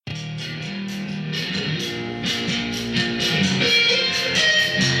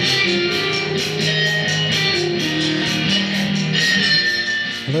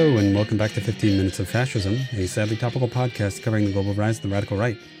Hello, and welcome back to 15 Minutes of Fascism, a sadly topical podcast covering the global rise of the radical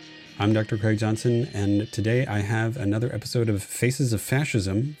right. I'm Dr. Craig Johnson, and today I have another episode of Faces of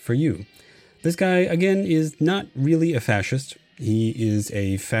Fascism for you. This guy, again, is not really a fascist. He is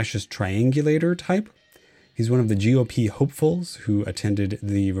a fascist triangulator type. He's one of the GOP hopefuls who attended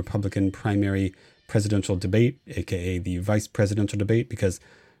the Republican primary presidential debate, aka the vice presidential debate, because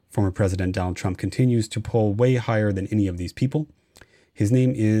former President Donald Trump continues to poll way higher than any of these people. His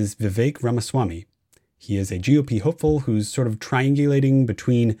name is Vivek Ramaswamy. He is a GOP hopeful who's sort of triangulating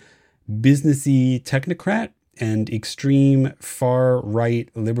between businessy technocrat and extreme far-right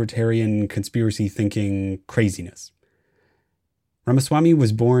libertarian conspiracy thinking craziness. Ramaswamy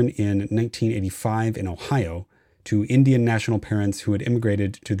was born in 1985 in Ohio to Indian national parents who had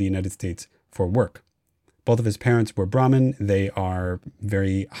immigrated to the United States for work. Both of his parents were Brahmin. They are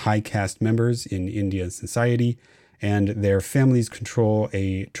very high caste members in Indian society, and their families control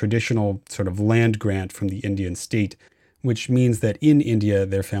a traditional sort of land grant from the Indian state, which means that in India,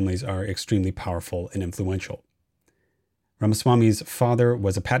 their families are extremely powerful and influential. Ramaswamy's father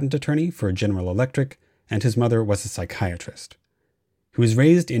was a patent attorney for General Electric, and his mother was a psychiatrist. He was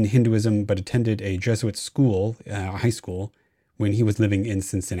raised in Hinduism but attended a Jesuit school, high school, when he was living in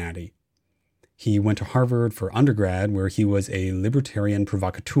Cincinnati. He went to Harvard for undergrad, where he was a libertarian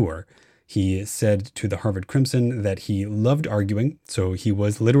provocateur. He said to the Harvard Crimson that he loved arguing, so he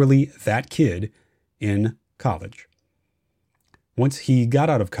was literally that kid in college. Once he got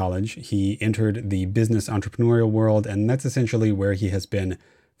out of college, he entered the business entrepreneurial world, and that's essentially where he has been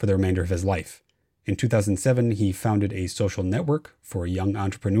for the remainder of his life. In 2007, he founded a social network for young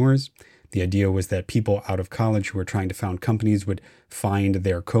entrepreneurs. The idea was that people out of college who were trying to found companies would find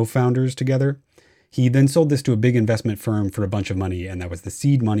their co-founders together. He then sold this to a big investment firm for a bunch of money, and that was the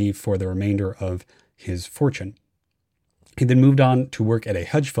seed money for the remainder of his fortune. He then moved on to work at a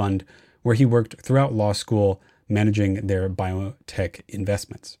hedge fund where he worked throughout law school managing their biotech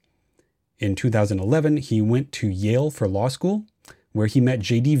investments. In 2011, he went to Yale for law school, where he met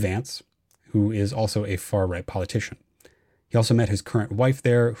J.D. Vance, who is also a far-right politician. He also met his current wife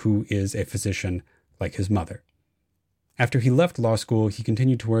there, who is a physician like his mother. After he left law school, he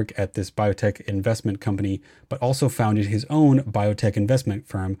continued to work at this biotech investment company, but also founded his own biotech investment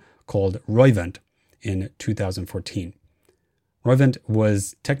firm called Roivant in 2014. Roivant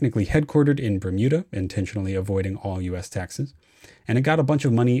was technically headquartered in Bermuda, intentionally avoiding all U.S. taxes, and it got a bunch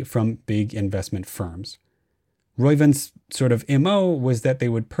of money from big investment firms. Roivant's sort of MO was that they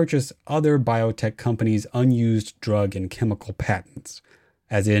would purchase other biotech companies' unused drug and chemical patents,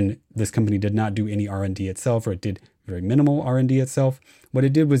 as in this company did not do any R&D itself, or it did very minimal R&D itself. What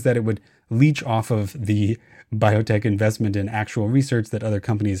it did was that it would leech off of the biotech investment and actual research that other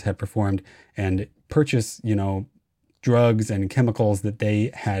companies had performed and purchase, drugs and chemicals that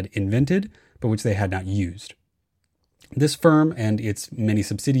they had invented, but which they had not used. This firm and its many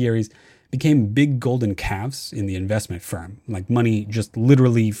subsidiaries became big golden calves in the investment firm, like money just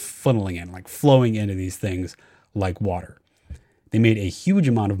literally funneling in, like flowing into these things like water. They made a huge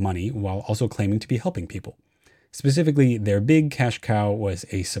amount of money while also claiming to be helping people. Specifically, their big cash cow was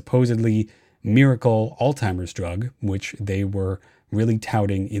a supposedly miracle Alzheimer's drug, which they were really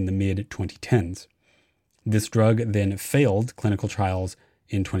touting in the mid-2010s. This drug then failed clinical trials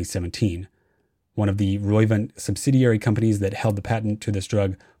in 2017. One of the Roivant subsidiary companies that held the patent to this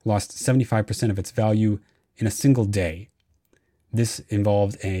drug lost 75% of its value in a single day. This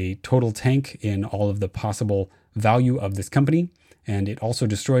involved a total tank in all of the possible value of this company, and it also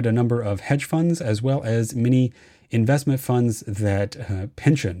destroyed a number of hedge funds as well as many investment funds that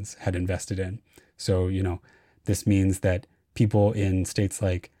pensions had invested in. So, this means that people in states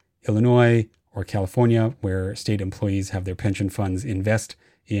like Illinois or California, where state employees have their pension funds invest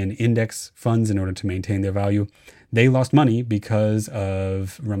in index funds in order to maintain their value, they lost money because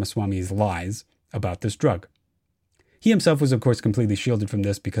of Ramaswamy's lies about this drug. He himself was, of course, completely shielded from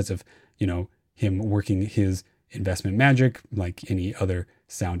this because of, him working his investment magic like any other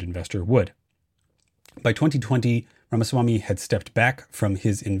sound investor would. By 2020, Ramaswamy had stepped back from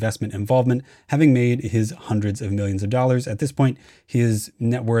his investment involvement, having made his hundreds of millions of dollars. At this point, his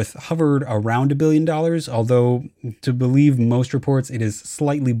net worth hovered around $1 billion, although to believe most reports, it is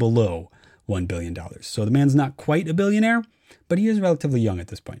slightly below $1 billion. So the man's not quite a billionaire, but he is relatively young at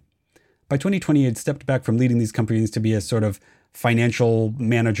this point. By 2020, he had stepped back from leading these companies to be a sort of financial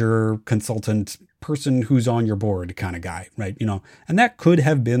manager, consultant, person who's on your board kind of guy, right? And that could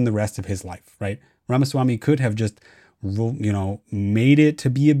have been the rest of his life, right? Ramaswamy could have just, made it to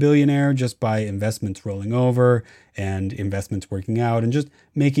be a billionaire just by investments rolling over and investments working out and just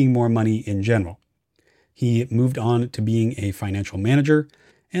making more money in general. He moved on to being a financial manager,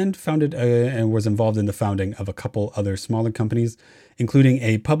 and founded and was involved in the founding of a couple other smaller companies, including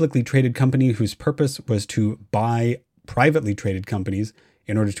a publicly traded company whose purpose was to buy privately traded companies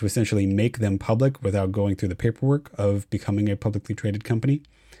in order to essentially make them public without going through the paperwork of becoming a publicly traded company.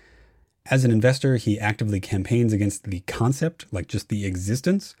 As an investor, he actively campaigns against the concept, like just the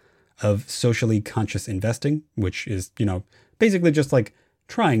existence of socially conscious investing, which is, basically just like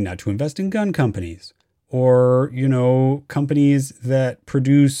trying not to invest in gun companies or, companies that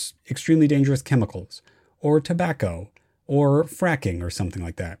produce extremely dangerous chemicals or tobacco or fracking or something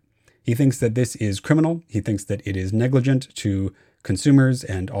like that. He thinks that this is criminal. He thinks that it is negligent to consumers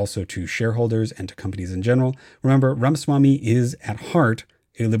and also to shareholders and to companies in general. Remember, Ramaswamy is at heart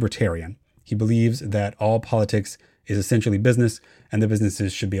a libertarian. He believes that all politics is essentially business and the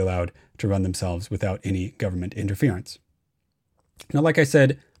businesses should be allowed to run themselves without any government interference. Now, like I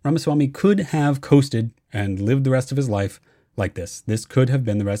said, Ramaswamy could have coasted and lived the rest of his life like this. This could have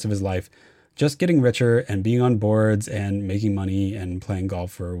been the rest of his life, just getting richer and being on boards and making money and playing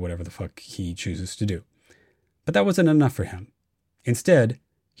golf or whatever the fuck he chooses to do. But that wasn't enough for him. Instead,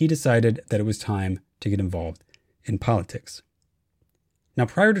 he decided that it was time to get involved in politics. Now,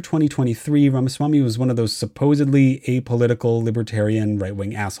 prior to 2023, Ramaswamy was one of those supposedly apolitical libertarian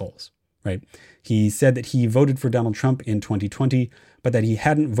right-wing assholes, right? He said that he voted for Donald Trump in 2020, but that he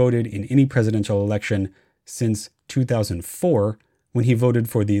hadn't voted in any presidential election since 2004, when he voted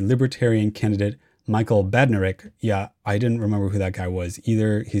for the libertarian candidate Michael Badnarik. Yeah, I didn't remember who that guy was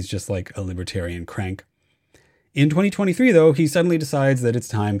either. He's just like a libertarian crank. In 2023, though, he suddenly decides that it's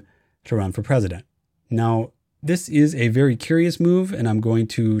time to run for president. Now, this is a very curious move, and I'm going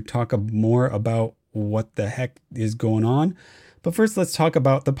to talk more about what the heck is going on. But first, let's talk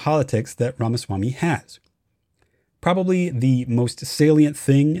about the politics that Ramaswamy has. Probably the most salient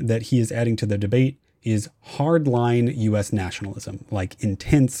thing that he is adding to the debate is hardline U.S. nationalism, like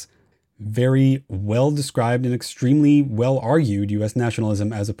intense, very well-described and extremely well-argued U.S.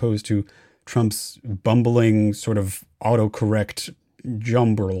 nationalism, as opposed to Trump's bumbling sort of autocorrect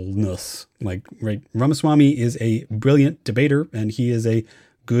jumbleness. Like, right, Ramaswamy is a brilliant debater and he is a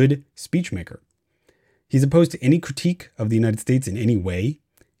good speech maker. He's opposed to any critique of the United States in any way,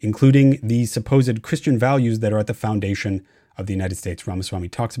 including the supposed Christian values that are at the foundation of the United States. Ramaswamy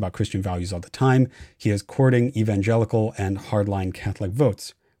talks about Christian values all the time. He is courting evangelical and hardline Catholic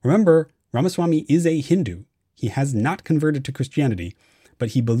votes. Remember, Ramaswamy is a Hindu. He has not converted to Christianity, but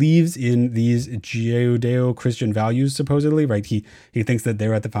he believes in these Judeo-Christian values, supposedly, right? He thinks that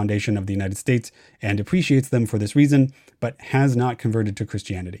they're at the foundation of the United States and appreciates them for this reason, but has not converted to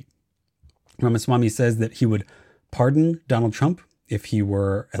Christianity. Ramaswamy says that he would pardon Donald Trump if he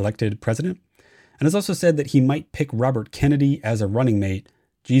were elected president, and has also said that he might pick Robert Kennedy as a running mate.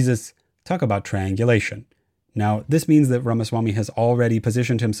 Jesus, talk about triangulation. Now, this means that Ramaswamy has already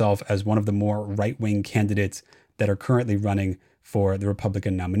positioned himself as one of the more right-wing candidates that are currently running for the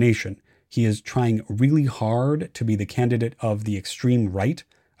Republican nomination. He is trying really hard to be the candidate of the extreme right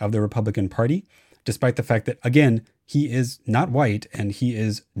of the Republican Party, despite the fact that, again, he is not white and he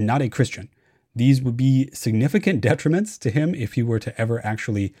is not a Christian. These would be significant detriments to him if he were to ever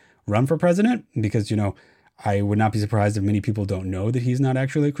actually run for president, because, I would not be surprised if many people don't know that he's not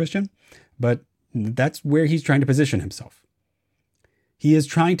actually a Christian, but that's where he's trying to position himself. He is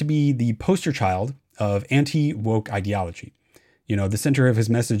trying to be the poster child of anti-woke ideology. The center of his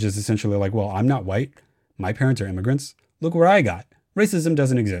message is essentially like, well, I'm not white. My parents are immigrants. Look where I got. Racism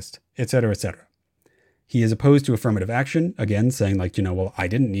doesn't exist, etc., etc. He is opposed to affirmative action, again, saying like, well, I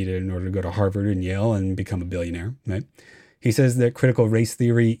didn't need it in order to go to Harvard and Yale and become a billionaire, right? He says that critical race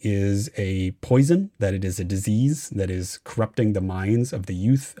theory is a poison, that it is a disease that is corrupting the minds of the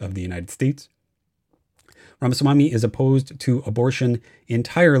youth of the United States. Ramaswamy is opposed to abortion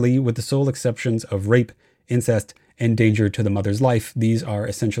entirely, with the sole exceptions of rape, incest, and danger to the mother's life. These are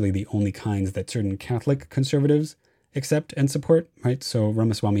essentially the only kinds that certain Catholic conservatives accept and support, right? So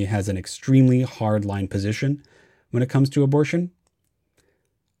Ramaswamy has an extremely hard-line position when it comes to abortion.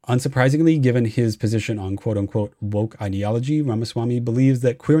 Unsurprisingly, given his position on quote-unquote woke ideology, Ramaswamy believes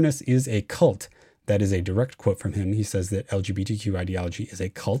that queerness is a cult. That is a direct quote from him. He says that LGBTQ ideology is a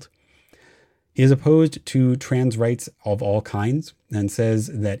cult. He is opposed to trans rights of all kinds and says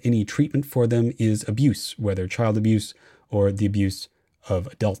that any treatment for them is abuse, whether child abuse or the abuse of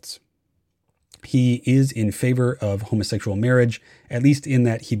adults. He is in favor of homosexual marriage, at least in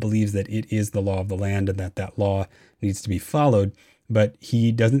that he believes that it is the law of the land and that law needs to be followed, but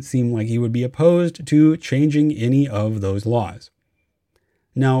he doesn't seem like he would be opposed to changing any of those laws.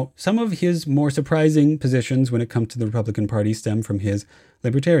 Now, some of his more surprising positions when it comes to the Republican Party stem from his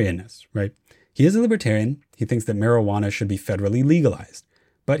libertarianness, right? He is a libertarian. He thinks that marijuana should be federally legalized.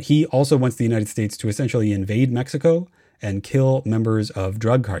 But he also wants the United States to essentially invade Mexico and kill members of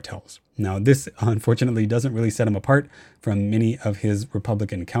drug cartels. Now, this unfortunately doesn't really set him apart from many of his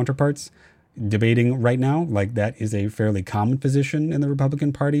Republican counterparts debating right now. Like, that is a fairly common position in the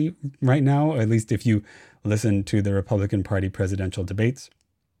Republican Party right now, at least if you listen to the Republican Party presidential debates.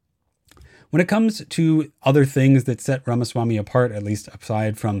 When it comes to other things that set Ramaswamy apart, at least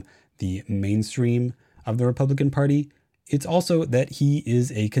aside from the mainstream of the Republican Party, it's also that he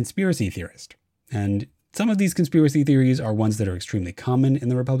is a conspiracy theorist. And some of these conspiracy theories are ones that are extremely common in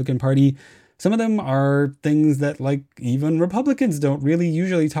the Republican Party. Some of them are things that, like, even Republicans don't really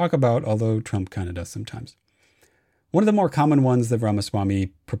usually talk about, although Trump kind of does sometimes. One of the more common ones that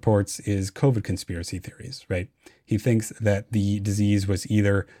Ramaswamy purports is COVID conspiracy theories, right? He thinks that the disease was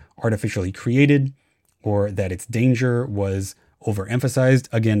either artificially created or that its danger was overemphasized,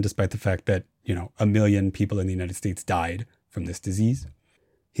 again, despite the fact that, 1 million people in the United States died from this disease.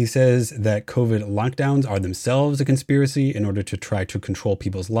 He says that COVID lockdowns are themselves a conspiracy in order to try to control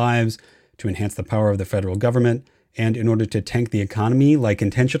people's lives, to enhance the power of the federal government, and in order to tank the economy, like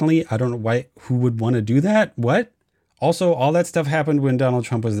intentionally. I don't know who would want to do that. What? Also, all that stuff happened when Donald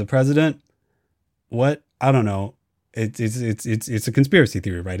Trump was the president. What? I don't know. It's a conspiracy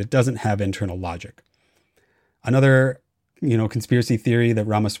theory, right? It doesn't have internal logic. Another, conspiracy theory that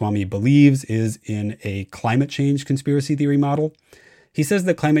Ramaswamy believes is in a climate change conspiracy theory model. He says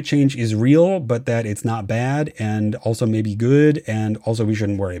that climate change is real, but that it's not bad and also maybe good, and also we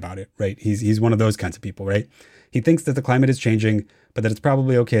shouldn't worry about it, right? He's one of those kinds of people, right? He thinks that the climate is changing, but that it's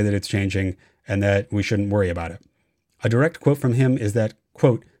probably okay that it's changing and that we shouldn't worry about it. A direct quote from him is that,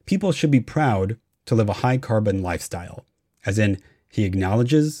 quote, people should be proud to live a high carbon lifestyle, as in he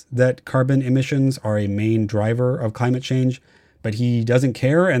acknowledges that carbon emissions are a main driver of climate change, but he doesn't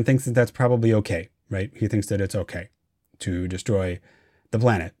care and thinks that that's probably okay, right? He thinks that it's okay to destroy the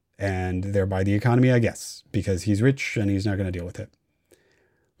planet and thereby the economy, I guess, because he's rich and he's not going to deal with it.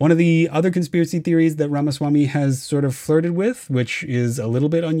 One of the other conspiracy theories that Ramaswamy has sort of flirted with, which is a little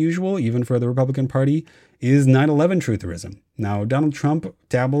bit unusual even for the Republican Party, is 9/11 trutherism. Now, Donald Trump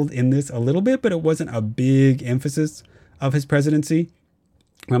dabbled in this a little bit, but it wasn't a big emphasis of his presidency.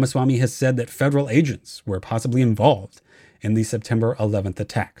 Ramaswamy has said that federal agents were possibly involved in the September 11th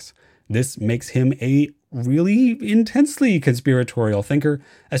attacks. This makes him a really intensely conspiratorial thinker,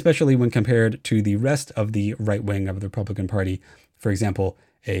 especially when compared to the rest of the right wing of the Republican Party, for example,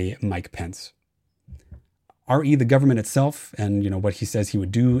 a Mike Pence. RE, the government itself, and what he says he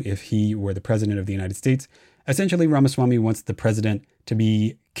would do if he were the president of the United States. Essentially, Ramaswamy wants the president to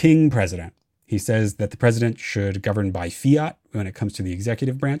be king president. He says that the president should govern by fiat when it comes to the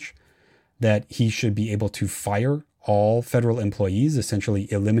executive branch, that he should be able to fire all federal employees, essentially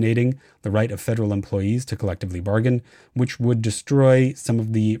eliminating the right of federal employees to collectively bargain, which would destroy some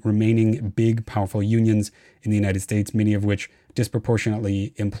of the remaining big, powerful unions in the United States, many of which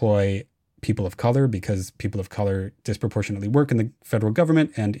disproportionately employ people of color, because people of color disproportionately work in the federal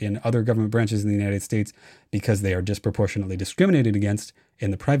government and in other government branches in the United States because they are disproportionately discriminated against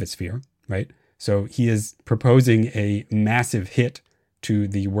in the private sphere, right? So he is proposing a massive hit to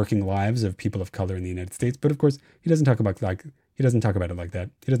the working lives of people of color in the United States. But of course, he doesn't talk about it like that. He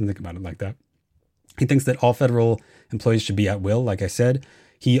doesn't think about it like that. He thinks that all federal employees should be at will, like I said.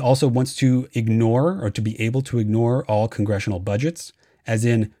 He also wants to ignore, or to be able to ignore, all congressional budgets, as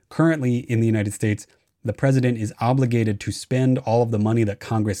in currently in the United States, the president is obligated to spend all of the money that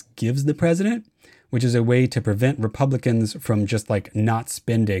Congress gives the president, which is a way to prevent Republicans from just not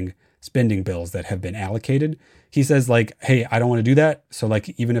spending bills that have been allocated. He says hey, I don't want to do that. So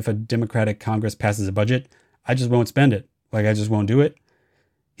even if a Democratic Congress passes a budget, I just won't spend it. I just won't do it.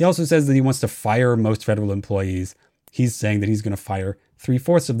 He also says that he wants to fire most federal employees. He's saying that he's going to fire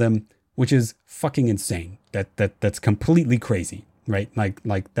 3/4 of them, which is fucking insane. That's completely crazy, right?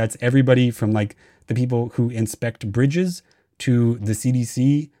 Like that's everybody from the people who inspect bridges to the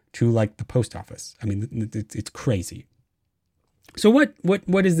CDC to the post office. I mean, it's crazy. So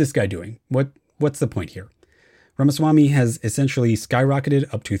what is this guy doing? What's the point here? Ramaswamy has essentially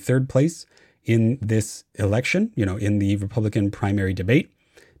skyrocketed up to third place in this election, in the Republican primary debate,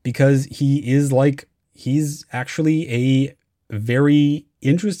 because he's actually a very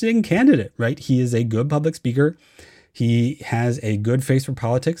interesting candidate, right? He is a good public speaker. He has a good face for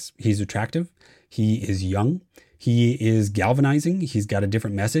politics. He's attractive. He is young. He is galvanizing. He's got a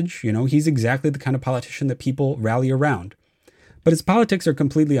different message. He's exactly the kind of politician that people rally around. But his politics are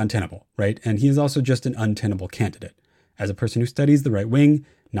completely untenable, right? And he is also just an untenable candidate. As a person who studies the right wing,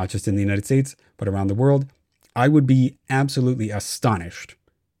 not just in the United States, but around the world, I would be absolutely astonished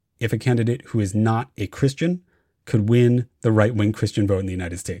if a candidate who is not a Christian could win the right-wing Christian vote in the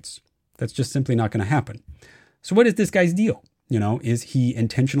United States. That's just simply not going to happen. So what is this guy's deal? Is he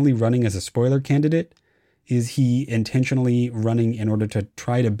intentionally running as a spoiler candidate? Is he intentionally running in order to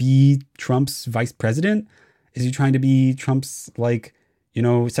try to be Trump's vice president? Is he trying to be Trump's,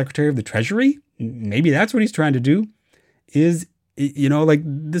 Secretary of the Treasury? Maybe that's what he's trying to do. This is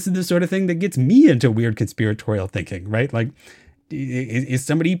the sort of thing that gets me into weird conspiratorial thinking, right? Is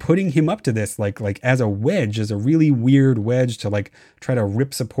somebody putting him up to this, as a wedge, as a really weird wedge to try to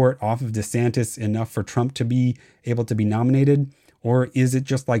rip support off of DeSantis enough for Trump to be able to be nominated? Or is it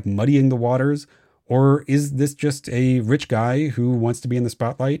just muddying the waters? Or is this just a rich guy who wants to be in the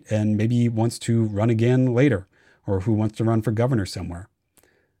spotlight and maybe wants to run again later, or who wants to run for governor somewhere?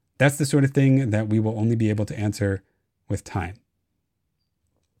 That's the sort of thing that we will only be able to answer with time.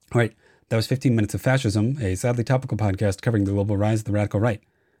 All right, that was 15 Minutes of Fascism, a sadly topical podcast covering the global rise of the radical right.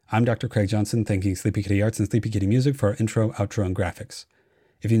 I'm Dr. Craig Johnson, thanking Sleepy Kitty Arts and Sleepy Kitty Music for our intro, outro, and graphics.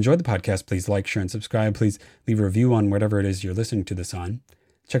 If you enjoyed the podcast, please like, share, and subscribe. Please leave a review on whatever it is you're listening to this on.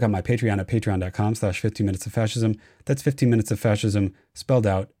 Check out my Patreon at patreon.com/15 Minutes of Fascism. That's 15 Minutes of Fascism, spelled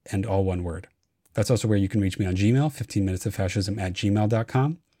out and all one word. That's also where you can reach me on Gmail,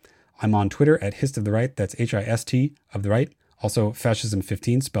 15minutesofascism@gmail.com. I'm on Twitter at Hist of the Right, that's HIST of the Right. Also,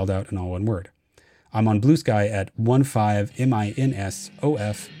 Fascism15, spelled out and all one word. I'm on Blue Sky at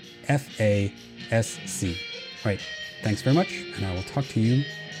 15MINSOFFASC. Right, thanks very much, and I will talk to you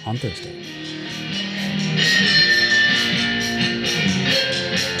on Thursday.